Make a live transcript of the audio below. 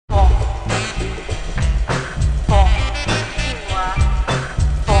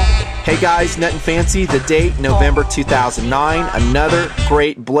Hey guys, Nut and Fancy, the date November 2009. Another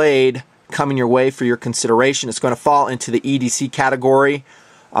great blade coming your way for your consideration. It's going to fall into the EDC category.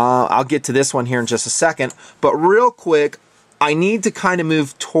 I'll get to this one here in just a second. But real quick, I need to kind of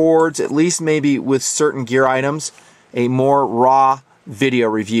move towards, at least maybe with certain gear items, a more raw video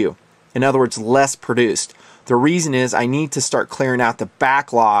review. In other words, less produced. The reason is I need to start clearing out the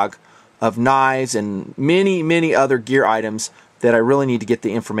backlog of knives and many other gear items that I really need to get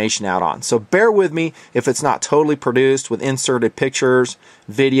the information out on. So bear with me if it's not totally produced with inserted pictures,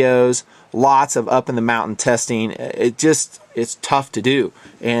 videos, lots of up in the mountain testing. It's tough to do.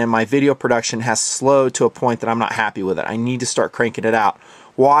 And my video production has slowed to a point that I'm not happy with it. I need to start cranking it out.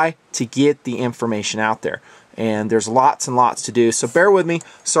 Why? To get the information out there. And there's lots and lots to do. So bear with me.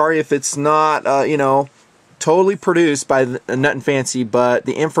 Sorry if it's not, totally produced by Nut and Fancy, but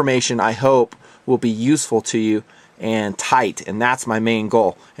the information I hope will be useful to you and tight, and that's my main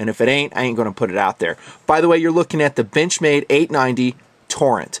goal. And if it ain't, I ain't going to put it out there. By the way, you're looking at the Benchmade 890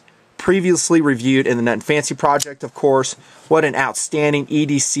 Torrent, previously reviewed in the Nut and Fancy project, of course. What an outstanding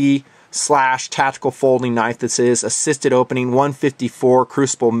EDC / tactical folding knife this is. Assisted opening, 154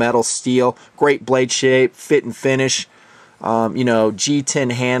 crucible metal steel, great blade shape, fit and finish,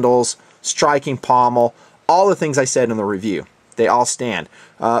 G10 handles, striking pommel, all the things I said in the review. They all stand.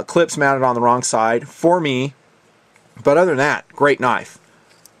 Clips mounted on the wrong side for me. But other than that, great knife.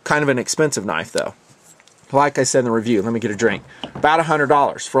 Kind of an expensive knife, though. Like I said in the review, let me get a drink. About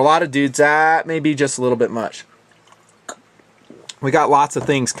 $100. For a lot of dudes, that may be just a little bit much. We got lots of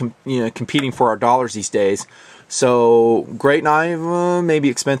things competing for our dollars these days. So, great knife, maybe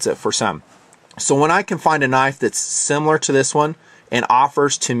expensive for some. So when I can find a knife that's similar to this one and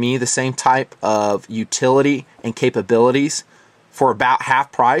offers to me the same type of utility and capabilities for about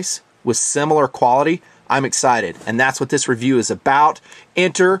half price with similar quality, I'm excited, and that's what this review is about.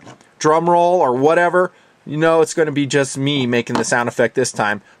 Enter, drum roll, or whatever. You know it's going to be just me making the sound effect this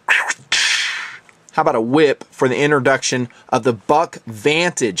time. How about a whip for the introduction of the Buck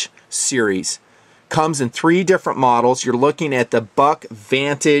Vantage series? Comes in 3 different models. You're looking at the Buck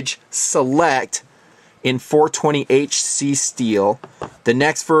Vantage Select in 420HC steel. The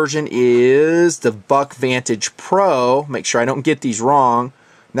next version is the Buck Vantage Pro. Make sure I don't get these wrong.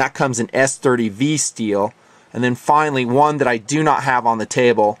 That comes in S30V steel. And then finally, one that I do not have on the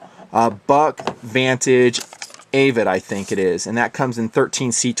table, Buck Vantage Avid, I think it is. And that comes in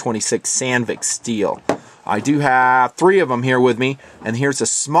 13C26 Sandvik steel. I do have 3 of them here with me. And here's a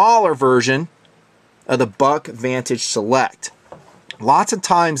smaller version of the Buck Vantage Select. Lots of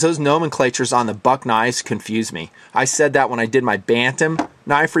times those nomenclatures on the Buck knives confuse me. I said that when I did my Bantam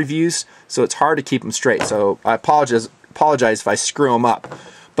knife reviews, so it's hard to keep them straight. So I apologize if I screw them up.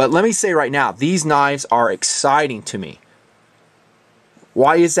 But let me say right now, these knives are exciting to me.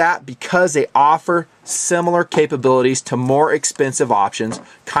 Why is that? Because they offer similar capabilities to more expensive options,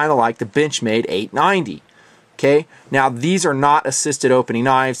 kind of like the Benchmade 890. Okay, now these are not assisted opening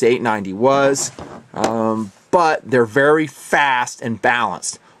knives. The 890 was, but they're very fast and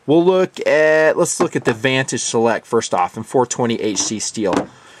balanced. Let's look at the Vantage Select first off in 420HC steel.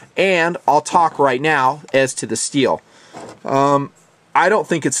 And I'll talk right now as to the steel. I don't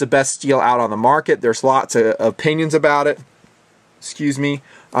think it's the best steel out on the market. There's lots of opinions about it. Excuse me.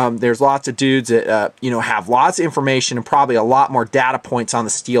 There's lots of dudes that have lots of information and probably a lot more data points on the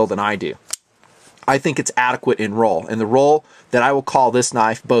steel than I do. I think it's adequate in roll. And the roll that I will call this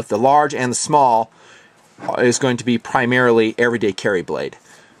knife, both the large and the small, is going to be primarily everyday carry blade.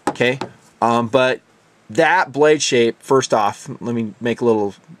 Okay? But that blade shape, first off, let me make a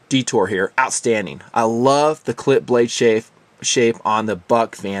little detour here. Outstanding. I love the clip blade shape on the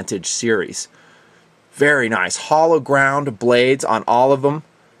Buck Vantage series. Very nice. Hollow ground blades on all of them.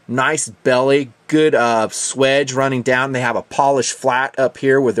 Nice belly. Good swedge running down. They have a polished flat up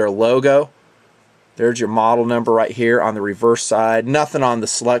here with their logo. There's your model number right here on the reverse side. Nothing on the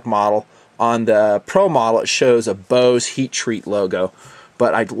Select model. On the Pro model, it shows a Bose Heat Treat logo.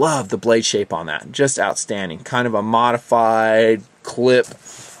 But I love the blade shape on that. Just outstanding. Kind of a modified clip,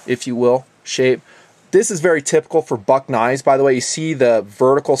 if you will, shape. This is very typical for Buck knives. By the way, you see the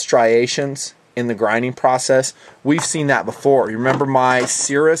vertical striations in the grinding process. We've seen that before. You remember my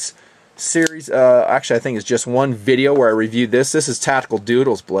Cirrus series? Actually, I think it's just one video where I reviewed this. This is Tactical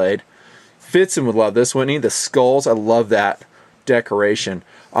Doodle's blade. Fitzin would love this, wouldn't he? The skulls, I love that decoration.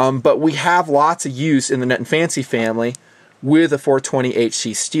 But we have lots of use in the Nut and Fancy family with a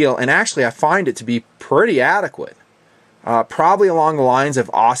 420HC steel, and actually I find it to be pretty adequate. Probably along the lines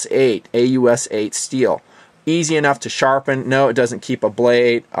of AUS 8 steel. Easy enough to sharpen. No, it doesn't keep a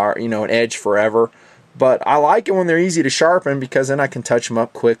blade or an edge forever. But I like it when they're easy to sharpen because then I can touch them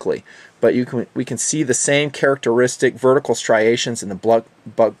up quickly. But we can see the same characteristic vertical striations in the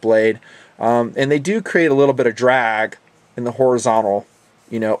buck blade. And they do create a little bit of drag in the horizontal,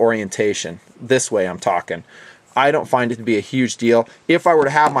 orientation. This way I'm talking. I don't find it to be a huge deal. If I were to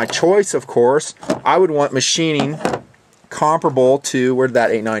have my choice, of course, I would want machining comparable to, where did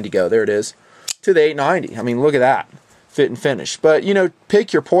that 890 go? There it is. To the 890. I mean, look at that. Fit and finish. But,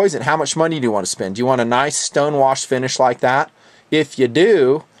 pick your poison. How much money do you want to spend? Do you want a nice stone wash finish like that? If you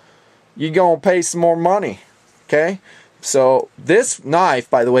do, you're going to pay some more money. Okay? So, this knife,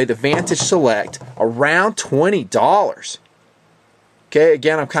 by the way, the Vantage Select, around $20. Okay?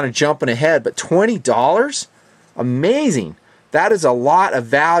 Again, I'm kind of jumping ahead, but $20? Amazing. That is a lot of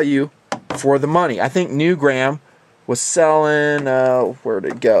value for the money. I think Newgram was selling, where'd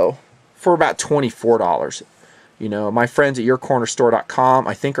it go? For about $24. My friends at yourcornerstore.com,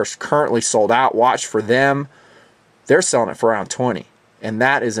 I think, are currently sold out. Watch for them. They're selling it for around $20. And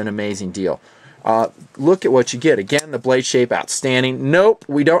that is an amazing deal. Look at what you get. Again, the blade shape, outstanding. Nope,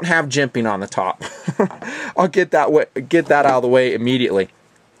 we don't have jimping on the top. I'll get that out of the way immediately.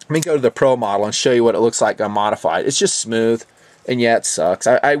 Let me go to the Pro model and show you what it looks like unmodified. It's just smooth, and yeah, it sucks.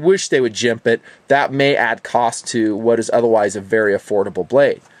 I wish they would jimp it. That may add cost to what is otherwise a very affordable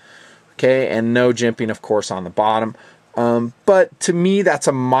blade. Okay, and no jimping, of course, on the bottom. But to me, that's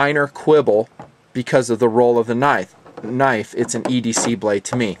a minor quibble because of the roll of the knife. It's an EDC blade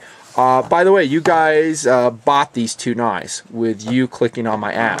to me. By the way, you guys bought these two knives with you clicking on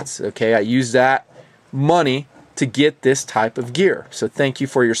my ads. Okay, I use that money to get this type of gear. So thank you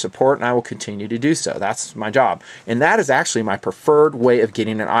for your support, and I will continue to do so. That's my job. And that is actually my preferred way of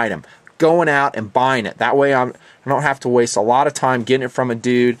getting an item. Going out and buying it. That way I don't have to waste a lot of time getting it from a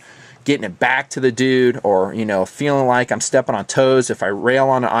dude, getting it back to the dude, or feeling like I'm stepping on toes if I rail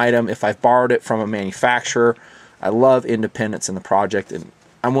on an item, if I've borrowed it from a manufacturer. I love independence in the project, and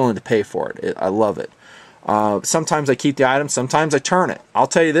I'm willing to pay for it. I love it. Sometimes I keep the item, sometimes I turn it. I'll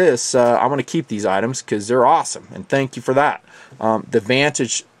tell you this, I'm going to keep these items because they're awesome, and thank you for that. The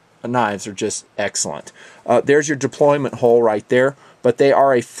Vantage knives are just excellent. There's your deployment hole right there, but they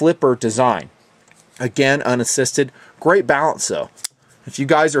are a flipper design. Again, unassisted. Great balance though. If you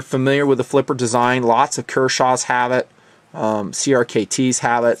guys are familiar with the flipper design, lots of Kershaws have it, CRKTs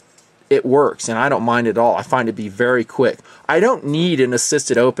have it. It works, and I don't mind it at all. I find it to be very quick. I don't need an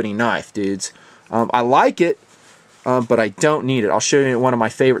assisted opening knife, dudes. I like it, but I don't need it. I'll show you one of my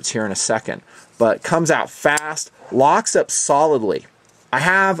favorites here in a second. But comes out fast, locks up solidly. I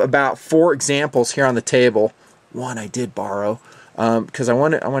have about 4 examples here on the table. One I did borrow because I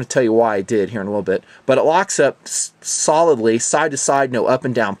want to tell you why I did here in a little bit. But it locks up solidly, side to side, no up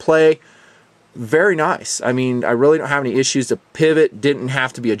and down play. Very nice. I mean, I really don't have any issues. The pivot didn't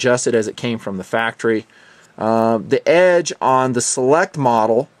have to be adjusted as it came from the factory. The edge on the Select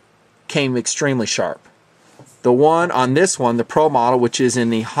model came extremely sharp. The one on this one, the Pro model, which is in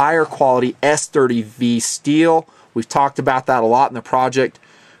the higher quality S30V steel, we've talked about that a lot in the project.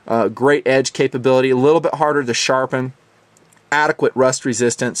 Great edge capability, a little bit harder to sharpen, adequate rust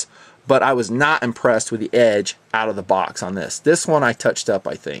resistance, but I was not impressed with the edge out of the box on this. This one I touched up,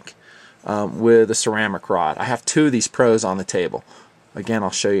 I think, with a ceramic rod. I have 2 of these Pros on the table. Again,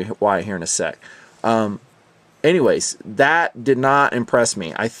 I'll show you why here in a sec. Anyways, that did not impress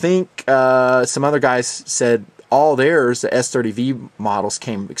me. I think some other guys said all theirs, the S30V models,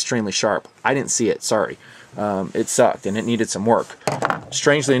 came extremely sharp. I didn't see it, sorry. It sucked and it needed some work.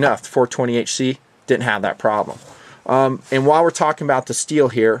 Strangely enough, the 420HC didn't have that problem. And while we're talking about the steel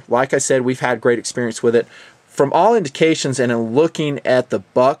here, like I said, we've had great experience with it. From all indications and in looking at the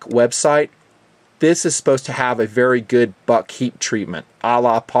Buck website, this is supposed to have a very good Buck heat treatment, a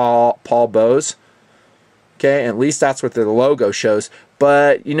la Paul Bose. Okay, at least that's what the logo shows.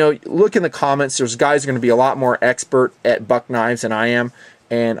 But, look in the comments. There's guys going to be a lot more expert at Buck knives than I am.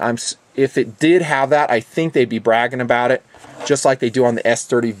 And if it did have that, I think they'd be bragging about it, just like they do on the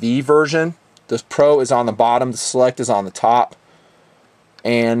S30V version. The Pro is on the bottom, the Select is on the top.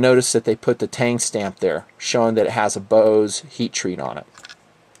 And notice that they put the Tang stamp there, showing that it has a Bose heat treat on it.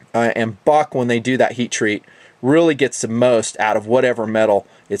 And Buck, when they do that heat treat, really gets the most out of whatever metal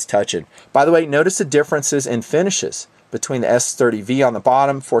it's touching. By the way, notice the differences in finishes between the S30V on the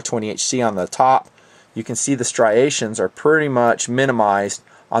bottom, 420HC on the top. You can see the striations are pretty much minimized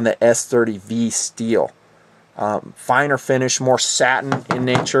on the S30V steel. Finer finish, more satin in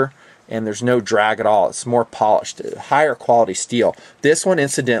nature, and there's no drag at all. It's more polished, higher quality steel. This one,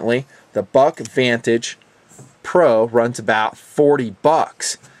 incidentally, the Buck Vantage Pro runs about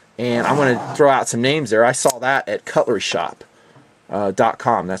 $40. And I'm going to throw out some names there. I saw that at Cutlery Shop.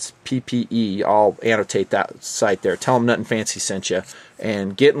 .com. That's PPE. I'll annotate that site there. Tell them Nut and Fancy sent you.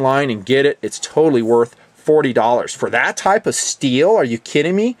 And get in line and get it. It's totally worth $40. For that type of steel, are you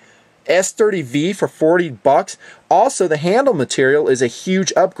kidding me? S30V for $40. Also, the handle material is a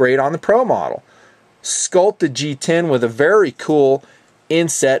huge upgrade on the Pro model. Sculpted G10 with a very cool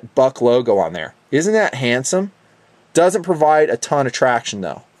inset Buck logo on there. Isn't that handsome? Doesn't provide a ton of traction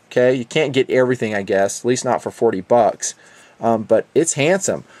though. Okay, you can't get everything, I guess, at least not for $40. But it's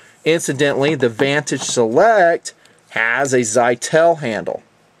handsome. Incidentally, the Vantage Select has a Zytel handle.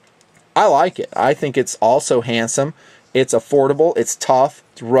 I like it. I think it's also handsome. It's affordable. It's tough.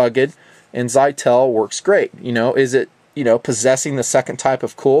 It's rugged. And Zytel works great. You know, is it, you know, possessing the second type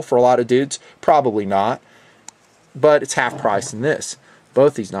of cool for a lot of dudes? Probably not. But it's half price in this.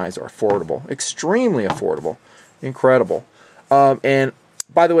 Both these knives are affordable. Extremely affordable. Incredible. And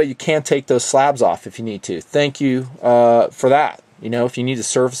by the way, you can take those slabs off if you need to. Thank you for that. You know, if you need to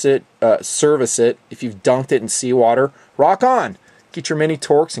service it. If you've dunked it in seawater, rock on. Get your mini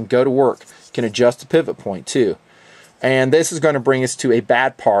Torx and go to work. You can adjust the pivot point too. And this is going to bring us to a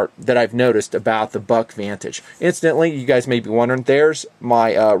bad part that I've noticed about the Buck Vantage. Incidentally, you guys may be wondering, there's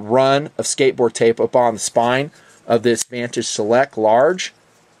my run of skateboard tape up on the spine of this Vantage Select Large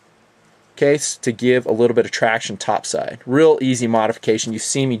case to give a little bit of traction topside. Real easy modification. You've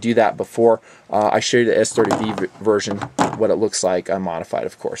seen me do that before. I showed you the S30V version, what it looks like unmodified,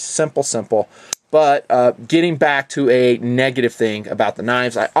 of course. Simple, simple. But getting back to a negative thing about the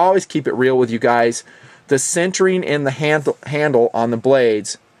knives, I always keep it real with you guys. The centering in the handle on the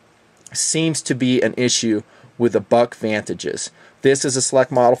blades seems to be an issue with the Buck Vantages. This is a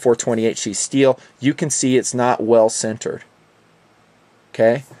Select Model 420HC steel. You can see it's not well centered.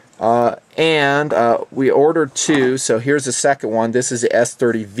 Okay? We ordered two, so here's the second one. This is the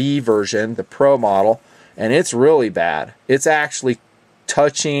S30V version, the Pro model, and it's really bad. It's actually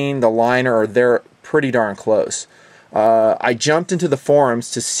touching the liner, or they're pretty darn close. I jumped into the forums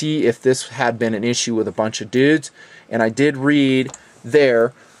to see if this had been an issue with a bunch of dudes, and I did read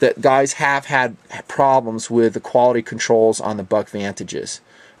there that guys have had problems with the quality controls on the Buck Vantages.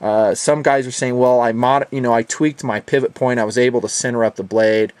 Some guys are saying, well, I tweaked my pivot point. I was able to center up the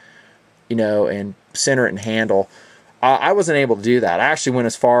blade, you know, and center it and handle. I wasn't able to do that. I actually went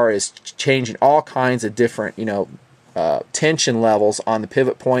as far as changing all kinds of different, you know, tension levels on the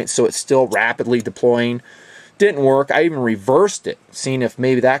pivot point so it's still rapidly deploying. Didn't work. I even reversed it, seeing if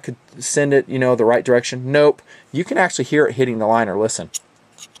maybe that could send it, you know, the right direction. Nope. You can actually hear it hitting the liner. Listen.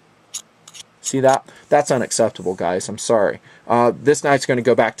 See that? That's unacceptable, guys. I'm sorry. This knife's going to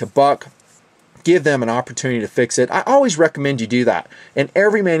go back to Buck. Give them an opportunity to fix it. I always recommend you do that. And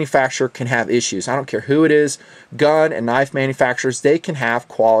every manufacturer can have issues. I don't care who it is. Gun and knife manufacturers, they can have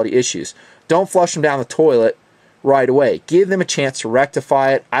quality issues. Don't flush them down the toilet right away. Give them a chance to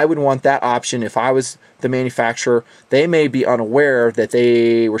rectify it. I would want that option if I was the manufacturer. They may be unaware that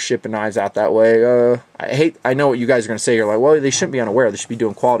they were shipping knives out that way. I know what you guys are going to say. You're like, well, they shouldn't be unaware. They should be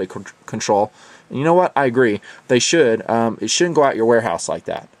doing quality control. And you know what? I agree. They should. It shouldn't go out your warehouse like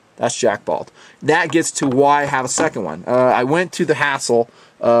that. That's jackballed. That gets to why I have a second one. I went to the hassle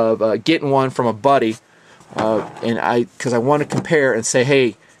of getting one from a buddy, because I want to compare and say,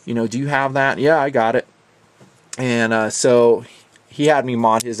 hey, you know, do you have that? Yeah, I got it. And so he had me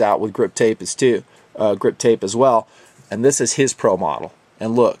mod his out with grip tape as well. And this is his Pro model.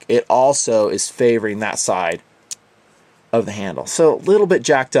 And look, it also is favoring that side of the handle. So a little bit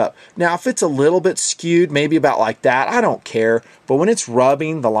jacked up. Now, if it's a little bit skewed, maybe about like that, I don't care. But when it's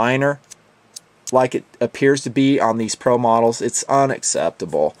rubbing the liner like it appears to be on these Pro models, it's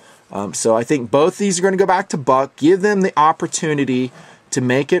unacceptable. So I think both these are going to go back to Buck. Give them the opportunity to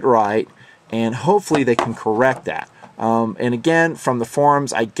make it right, and hopefully they can correct that. And again, from the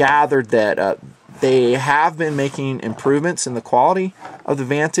forums, I gathered that they have been making improvements in the quality of the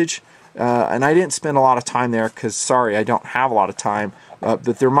Vantage. And I didn't spend a lot of time there because, sorry, I don't have a lot of time.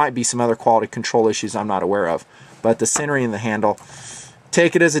 But there might be some other quality control issues I'm not aware of. But the centering in the handle,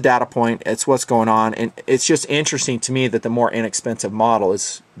 take it as a data point. It's what's going on. And it's just interesting to me that the more inexpensive model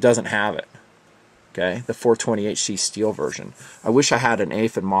doesn't have it. Okay, the 420HC steel version. I wish I had an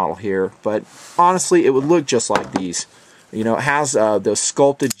aphid model here, but honestly, it would look just like these. You know, it has those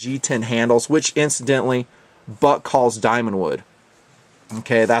sculpted G10 handles, which incidentally, Buck calls diamond wood.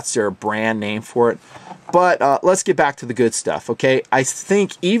 Okay, that's their brand name for it. But let's get back to the good stuff, okay? I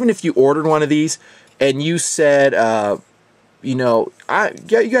think even if you ordered one of these and you said, you know,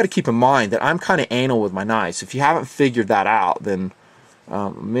 you got to keep in mind that I'm kind of anal with my knives. If you haven't figured that out, then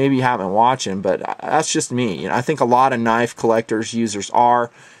Maybe you haven't been watching, but that's just me. You know, I think a lot of knife collectors, users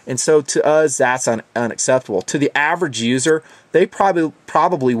are, and so to us, that's unacceptable. To the average user, they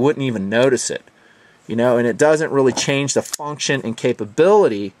probably wouldn't even notice it. You know, and it doesn't really change the function and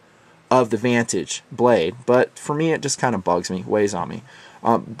capability of the Vantage blade, but for me, it just kind of bugs me, weighs on me.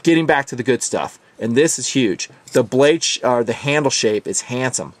 Getting back to the good stuff, and this is huge. The blade, the handle shape is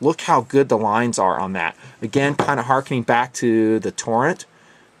handsome. Look how good the lines are on that. Again, kind of harkening back to the Torrent,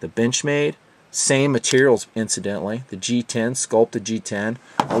 the Benchmade, same materials incidentally, the G10, sculpted G10.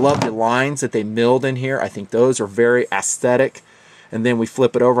 I love the lines that they milled in here. I think those are very aesthetic. And then we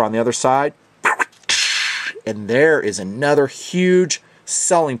flip it over on the other side, and there is another huge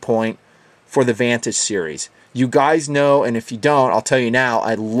selling point for the Vantage series. You guys know, and if you don't, I'll tell you now,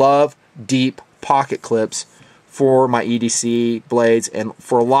 I love deep pocket clips for my EDC blades and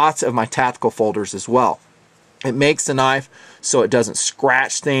for lots of my tactical folders as well. It makes the knife so it doesn't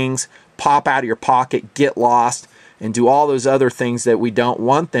scratch things, pop out of your pocket, get lost, and do all those other things that we don't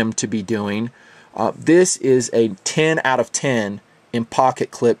want them to be doing. This is a 10 out of 10 in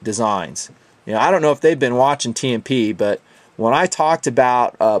pocket clip designs. You know, I don't know if they've been watching TMP, but when I talked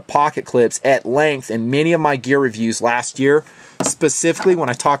about pocket clips at length in many of my gear reviews last year, specifically when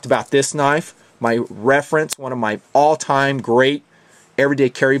I talked about this knife, my reference, one of my all-time great everyday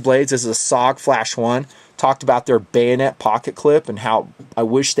carry blades, this is a SOG Flash 1, talked about their bayonet pocket clip and how I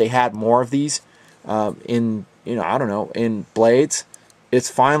wish they had more of these in, you know, I don't know, in blades.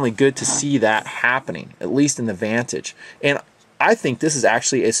 It's finally good to see that happening, at least in the Vantage. And I think this is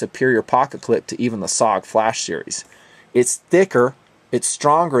actually a superior pocket clip to even the SOG Flash series. It's thicker, it's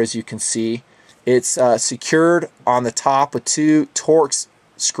stronger as you can see, it's secured on the top with 2 Torx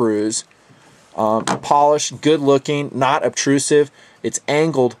screws, polished, good looking, not obtrusive, it's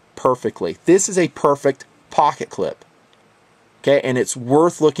angled perfectly. This is a perfect pocket clip, okay, and it's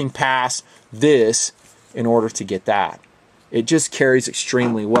worth looking past this in order to get that. It just carries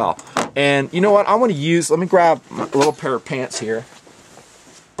extremely well. And you know what, I want to use, let me grab a little pair of pants here.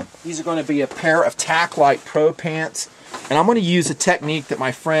 These are going to be a pair of Tac-Lite Pro pants, and I'm going to use a technique that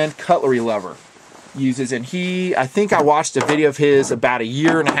my friend Cutlery Lover uses. And I think I watched a video of his about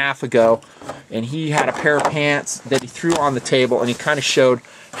 1.5 years ago, and he had a pair of pants that he threw on the table, and he kind of showed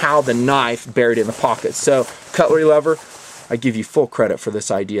how the knife buried in the pocket. So Cutlery Lover, I give you full credit for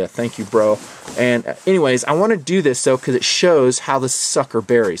this idea. Thank you, bro. And anyways, I want to do this so because it shows how the sucker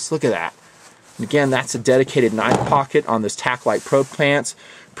buries. Look at that. And again, that's a dedicated knife pocket on this Tac-Lite Pro pants,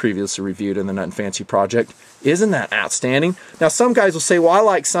 previously reviewed in the Nut and Fancy project. Isn't that outstanding? Now, some guys will say, well, I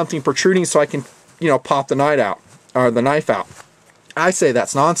like something protruding so I can, you know, pop the knife out. I say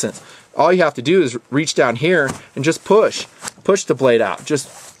that's nonsense. All you have to do is reach down here and just push the blade out.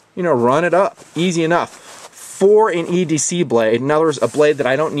 Just, you know, run it up. Easy enough. For an EDC blade, in other words, a blade that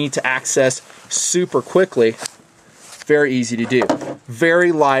I don't need to access super quickly, very easy to do.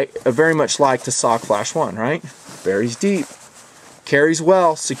 Very much like the SOG Flash 1, right? Buries deep, carries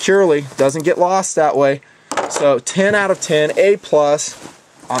well, securely, doesn't get lost that way. So 10 out of 10, A+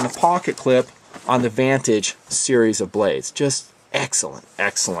 on the pocket clip on the Vantage series of blades. Just excellent,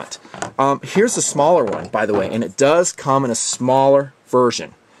 excellent. Here's a smaller one, by the way, and it does come in a smaller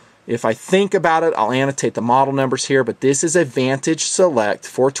version. If I think about it, I'll annotate the model numbers here, but this is a Vantage Select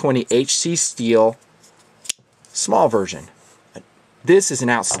 420 HC steel small version. This is an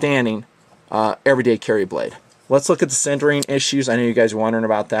outstanding everyday carry blade. Let's look at the centering issues. I know you guys are wondering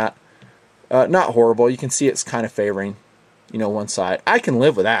about that. Not horrible. You can see it's kind of favoring, you know, one side. I can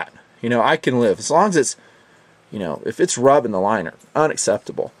live with that. You know, I can live. As long as it's, you know, if it's rubbing the liner,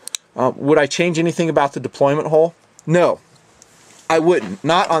 unacceptable. Would I change anything about the deployment hole? No. I wouldn't.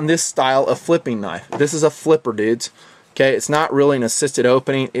 Not on this style of flipping knife. This is a flipper, dudes. Okay, it's not really an assisted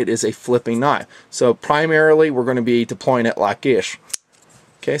opening. It is a flipping knife. So primarily, we're going to be deploying it like ish.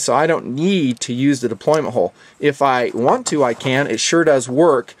 Okay, so I don't need to use the deployment hole. If I want to, I can. It sure does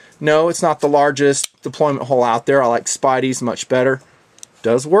work. No, it's not the largest deployment hole out there. I like Spidey's much better.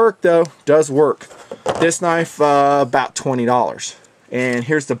 Does work, though. Does work. This knife, about $20. And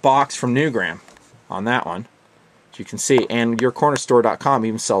here's the box from Newgram on that one. You can see, and yourcornerstore.com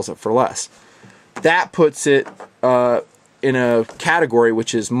even sells it for less. That puts it in a category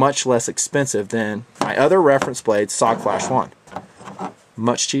which is much less expensive than my other reference blades, SOG Flash 1.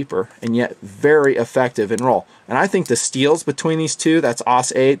 Much cheaper, and yet very effective in roll. And I think the steels between these two, that's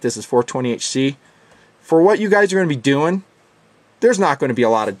AUS 8, this is 420 HC, for what you guys are going to be doing, there's not going to be a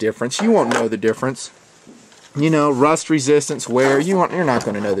lot of difference. You won't know the difference. You know, rust resistance, wear, you're not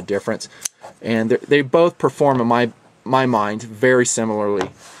going to know the difference. And they both perform, in my mind, very similarly.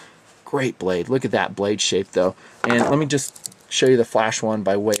 Great blade. Look at that blade shape, though. And let me just show you the Flash one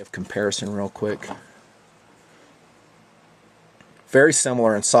by way of comparison real quick. Very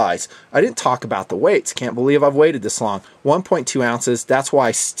similar in size. I didn't talk about the weights. Can't believe I've waited this long. 1.2 ounces. That's why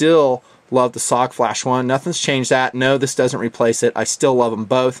I still love the SOG Flash one. Nothing's changed that. No, this doesn't replace it. I still love them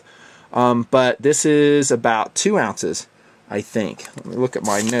both. But this is about 2 ounces, I think. Let me look at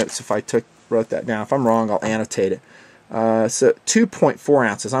my notes. If I wrote that down. If I'm wrong, I'll annotate it. So 2.4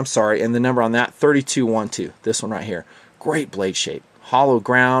 ounces. I'm sorry. And the number on that, 3212. This one right here. Great blade shape. Hollow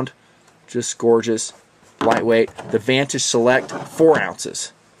ground. Just gorgeous. Lightweight. The Vantage Select, 4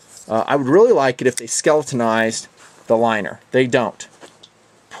 ounces. I would really like it if they skeletonized the liner. They don't.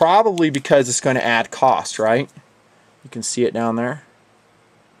 Probably because it's going to add cost, right? You can see it down there.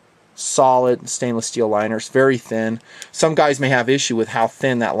 Solid stainless steel liners, very thin. Some guys may have issue with how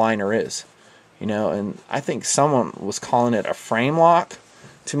thin that liner is. You know, and I think someone was calling it a frame lock.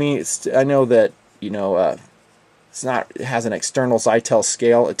 To me, I know that, you know, it has an external Zytel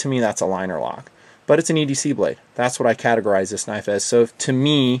scale. To me, that's a liner lock. But it's an EDC blade. That's what I categorize this knife as. So to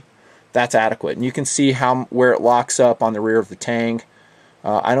me, that's adequate. And you can see where it locks up on the rear of the tang.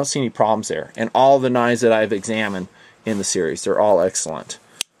 I don't see any problems there. And all the knives that I've examined in the series, they're all excellent.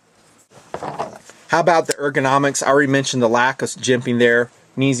 How about the ergonomics? I already mentioned the lack of jimping there.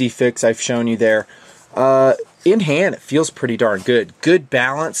 An easy fix I've shown you there. In hand, it feels pretty darn good. Good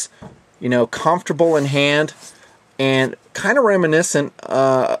balance, you know, comfortable in hand, and kind of reminiscent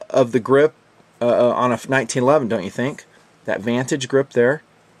of the grip on a 1911, don't you think? That Vantage grip there,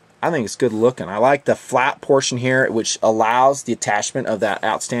 I think it's good looking. I like the flat portion here, which allows the attachment of that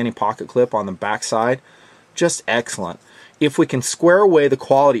outstanding pocket clip on the back side. Just excellent. If we can square away the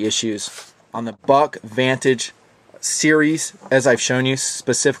quality issues on the Buck Vantage series, as I've shown you,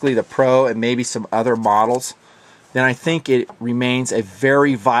 specifically the Pro and maybe some other models, then I think it remains a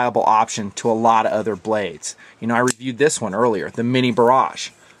very viable option to a lot of other blades. You know, I reviewed this one earlier, the Mini Barrage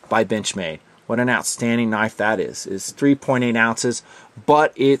by Benchmade. What an outstanding knife that is. It's 3.8 ounces,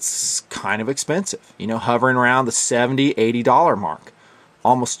 but it's kind of expensive. You know, hovering around the $70, $80 mark.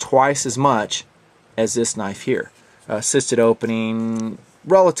 Almost twice as much as this knife here. Assisted opening,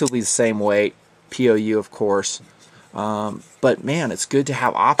 relatively the same weight. POU, of course. But man, it's good to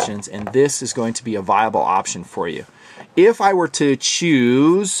have options, and this is going to be a viable option for you. If I were to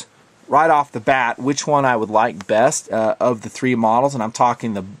choose right off the bat which one I would like best of the 3 models, and I'm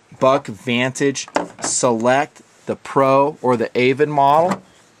talking the Buck Vantage Select, the Pro, or the Avid model,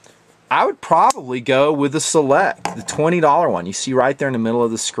 I would probably go with the Select, the $20 one you see right there in the middle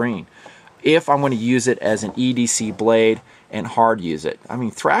of the screen, if I'm going to use it as an EDC blade and hard use it. I mean,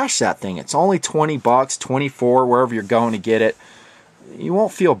 thrash that thing. It's only 20 bucks, 24, wherever you're going to get it. You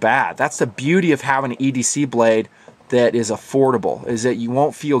won't feel bad. That's the beauty of having an EDC blade that is affordable, is that you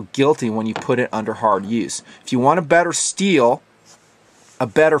won't feel guilty when you put it under hard use. If you want a better steel, a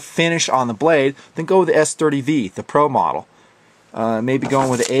better finish on the blade, then go with the S30V, the Pro model. Maybe going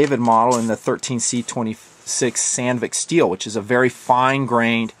with the Avid model in the 13C26 Sandvik steel, which is a very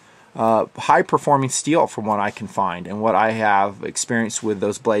fine-grained, high-performing steel from what I can find and what I have experienced with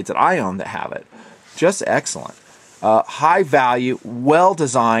those blades that I own that have it. Just excellent. High value,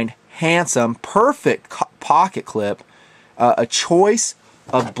 well-designed, handsome, perfect pocket clip, a choice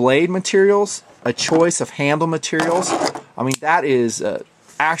of blade materials, a choice of handle materials. I mean, that is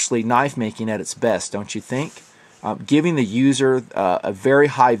actually knife making at its best, don't you think? Giving the user a very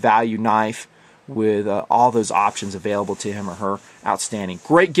high value knife with all those options available to him or her, outstanding.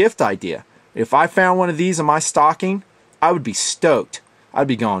 Great gift idea. If I found one of these in my stocking, I would be stoked. I'd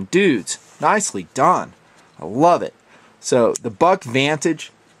be going, dudes, nicely done. I love it. So the Buck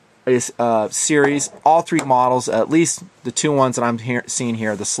Vantage is series, all 3 models, at least the 2 ones that I'm seeing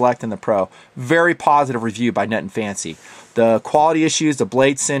here, the Select and the Pro. Very positive review by nutnfancy. The quality issues, the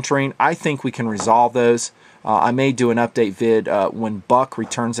blade centering, I think we can resolve those. I may do an update vid when Buck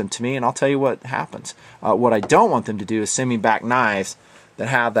returns them to me, and I'll tell you what happens. What I don't want them to do is send me back knives that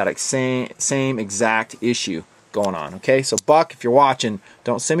have that same exact issue going on. Okay, so Buck, if you're watching,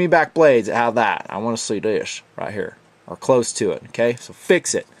 don't send me back blades that have that. I want to see this right here, or close to it. Okay, so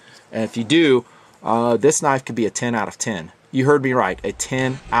fix it. And if you do, this knife could be a 10 out of 10. You heard me right, a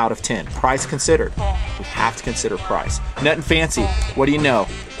 10 out of 10. Price considered. We have to consider price. Nutnfancy, what do you know?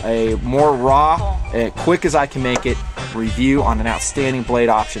 A more raw, quick as I can make it, review on an outstanding blade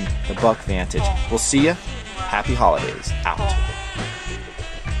option, the Buck Vantage. We'll see you. Happy holidays. Out.